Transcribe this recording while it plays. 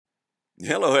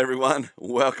Hello, everyone.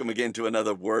 Welcome again to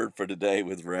another Word for Today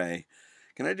with Ray.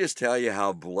 Can I just tell you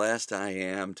how blessed I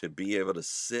am to be able to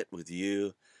sit with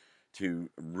you, to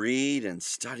read and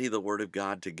study the Word of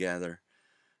God together?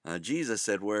 Jesus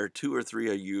said, "Where two or three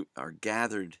of you are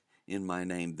gathered in my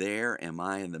name, there am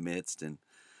I in the midst." And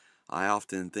I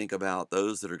often think about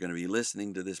those that are going to be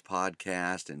listening to this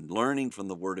podcast and learning from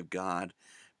the Word of God,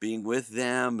 being with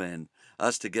them and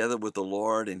us together with the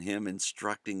Lord and Him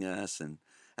instructing us. And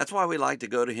that's why we like to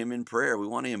go to Him in prayer. We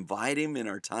want to invite Him in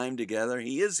our time together.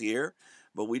 He is here,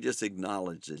 but we just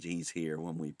acknowledge that He's here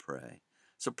when we pray.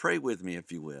 So pray with me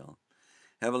if you will.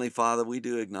 Heavenly Father, we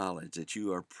do acknowledge that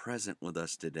you are present with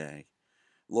us today.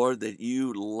 Lord, that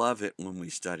you love it when we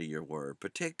study your word,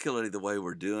 particularly the way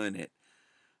we're doing it,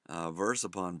 verse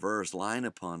upon verse, line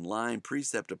upon line,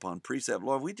 precept upon precept.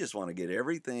 Lord, we just want to get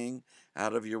everything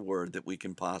out of your word that we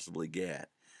can possibly get.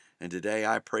 And today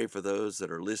I pray for those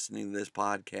that are listening to this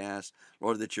podcast,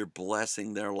 Lord, that you're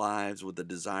blessing their lives with the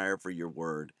desire for your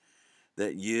word,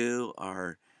 that you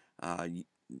are uh,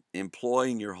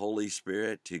 employing your Holy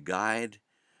Spirit to guide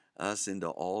us into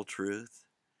all truth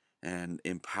and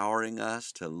empowering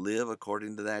us to live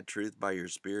according to that truth by your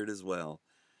Spirit as well.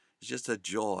 It's just a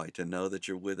joy to know that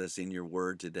you're with us in your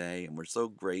word today, and we're so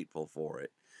grateful for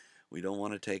it. We don't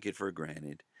want to take it for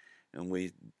granted. And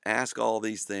we ask all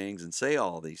these things and say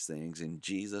all these things in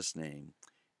Jesus' name.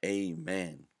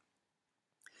 Amen.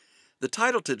 The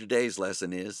title to today's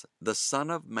lesson is The Son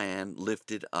of Man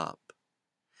Lifted Up.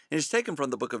 And it's taken from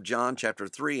the book of John, chapter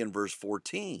 3, and verse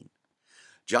 14.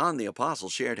 John the Apostle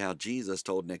shared how Jesus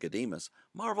told Nicodemus,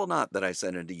 "Marvel not that I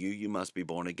said unto you, you must be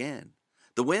born again.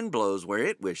 The wind blows where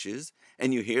it wishes,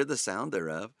 and you hear the sound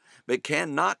thereof, but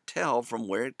cannot tell from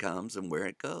where it comes and where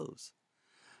it goes.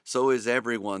 So is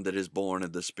everyone that is born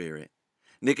of the Spirit."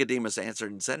 Nicodemus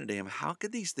answered and said unto him, "How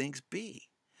could these things be?"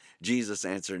 Jesus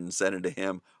answered and said unto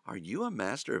him, "Are you a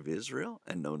master of Israel,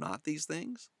 and know not these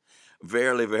things?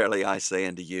 Verily, verily, I say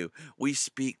unto you, we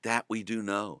speak that we do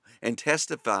know, and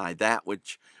testify that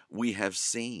which we have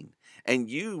seen, and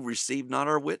you receive not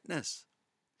our witness.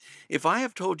 If I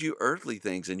have told you earthly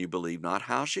things, and you believe not,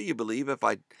 how shall you believe if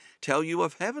I tell you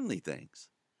of heavenly things?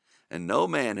 And no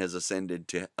man has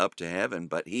ascended up to heaven,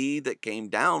 but he that came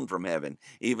down from heaven,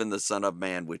 even the Son of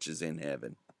Man which is in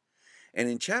heaven." And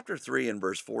in chapter 3 and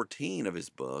verse 14 of his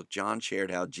book, John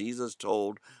shared how Jesus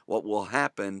told what will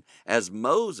happen as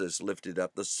Moses lifted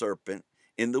up the serpent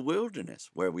in the wilderness,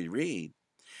 where we read,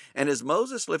 "And as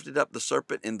Moses lifted up the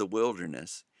serpent in the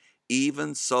wilderness,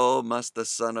 even so must the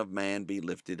Son of Man be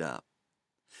lifted up."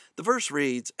 The verse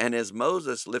reads, "And as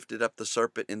Moses lifted up the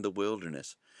serpent in the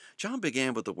wilderness." John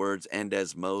began with the words, "and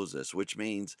as Moses," which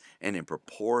means, and in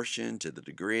proportion to the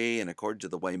degree and according to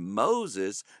the way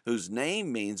Moses, whose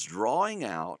name means drawing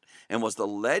out, and was the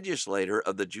legislator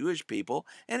of the Jewish people,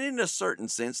 and in a certain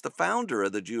sense the founder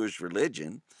of the Jewish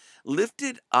religion,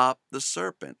 lifted up the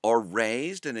serpent, or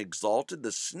raised and exalted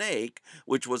the snake,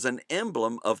 which was an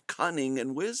emblem of cunning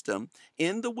and wisdom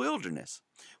in the wilderness,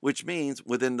 which means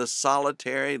within the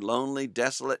solitary, lonely,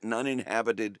 desolate, and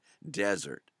uninhabited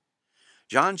desert.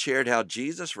 John shared how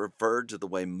Jesus referred to the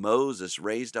way Moses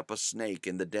raised up a snake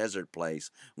in the desert place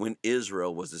when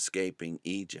Israel was escaping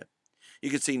Egypt. You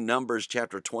can see Numbers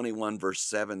chapter 21, verse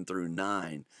 7 through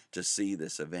 9 to see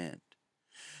this event.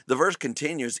 The verse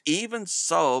continues, "Even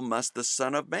so must the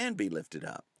Son of Man be lifted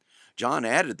up." John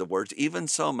added the words, "Even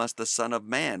so must the Son of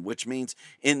Man," which means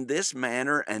in this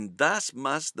manner and thus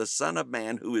must the Son of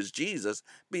Man, who is Jesus,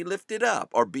 be lifted up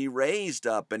or be raised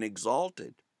up and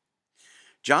exalted.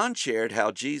 John shared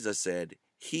how Jesus said,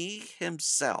 "He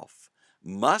himself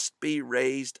must be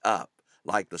raised up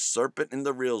like the serpent in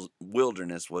the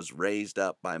wilderness was raised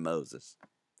up by Moses."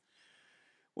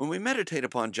 When we meditate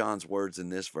upon John's words in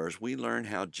this verse, we learn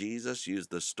how Jesus used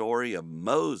the story of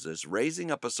Moses raising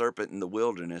up a serpent in the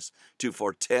wilderness to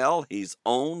foretell his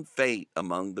own fate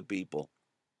among the people.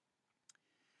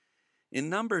 In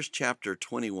Numbers chapter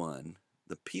 21,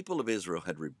 the people of Israel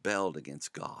had rebelled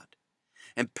against God,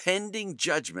 and pending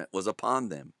judgment was upon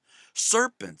them.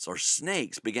 Serpents or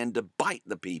snakes began to bite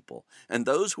the people, and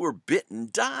those who were bitten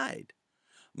died.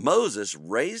 Moses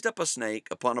raised up a snake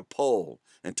upon a pole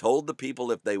and told the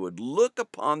people if they would look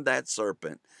upon that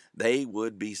serpent, they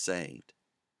would be saved.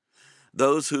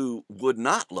 Those who would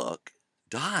not look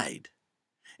died.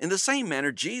 In the same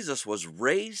manner, Jesus was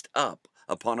raised up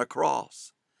upon a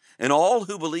cross, and all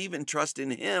who believe and trust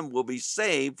in him will be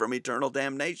saved from eternal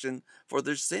damnation for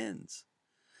their sins.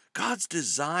 God's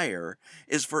desire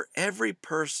is for every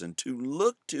person to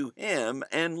look to him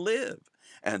and live.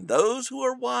 And those who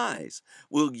are wise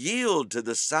will yield to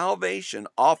the salvation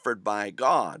offered by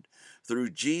God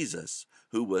through Jesus,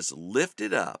 who was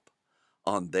lifted up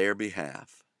on their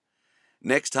behalf.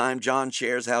 Next time, John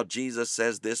shares how Jesus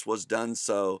says this was done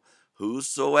so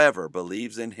whosoever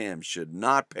believes in him should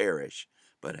not perish,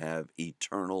 but have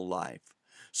eternal life.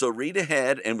 So read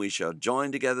ahead, and we shall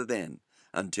join together then.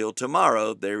 Until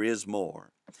tomorrow, there is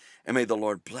more. And may the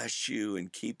Lord bless you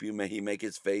and keep you. May he make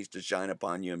his face to shine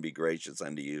upon you and be gracious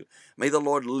unto you. May the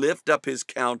Lord lift up his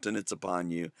countenance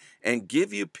upon you and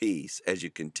give you peace as you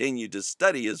continue to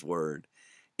study his word.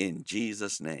 In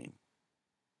Jesus' name.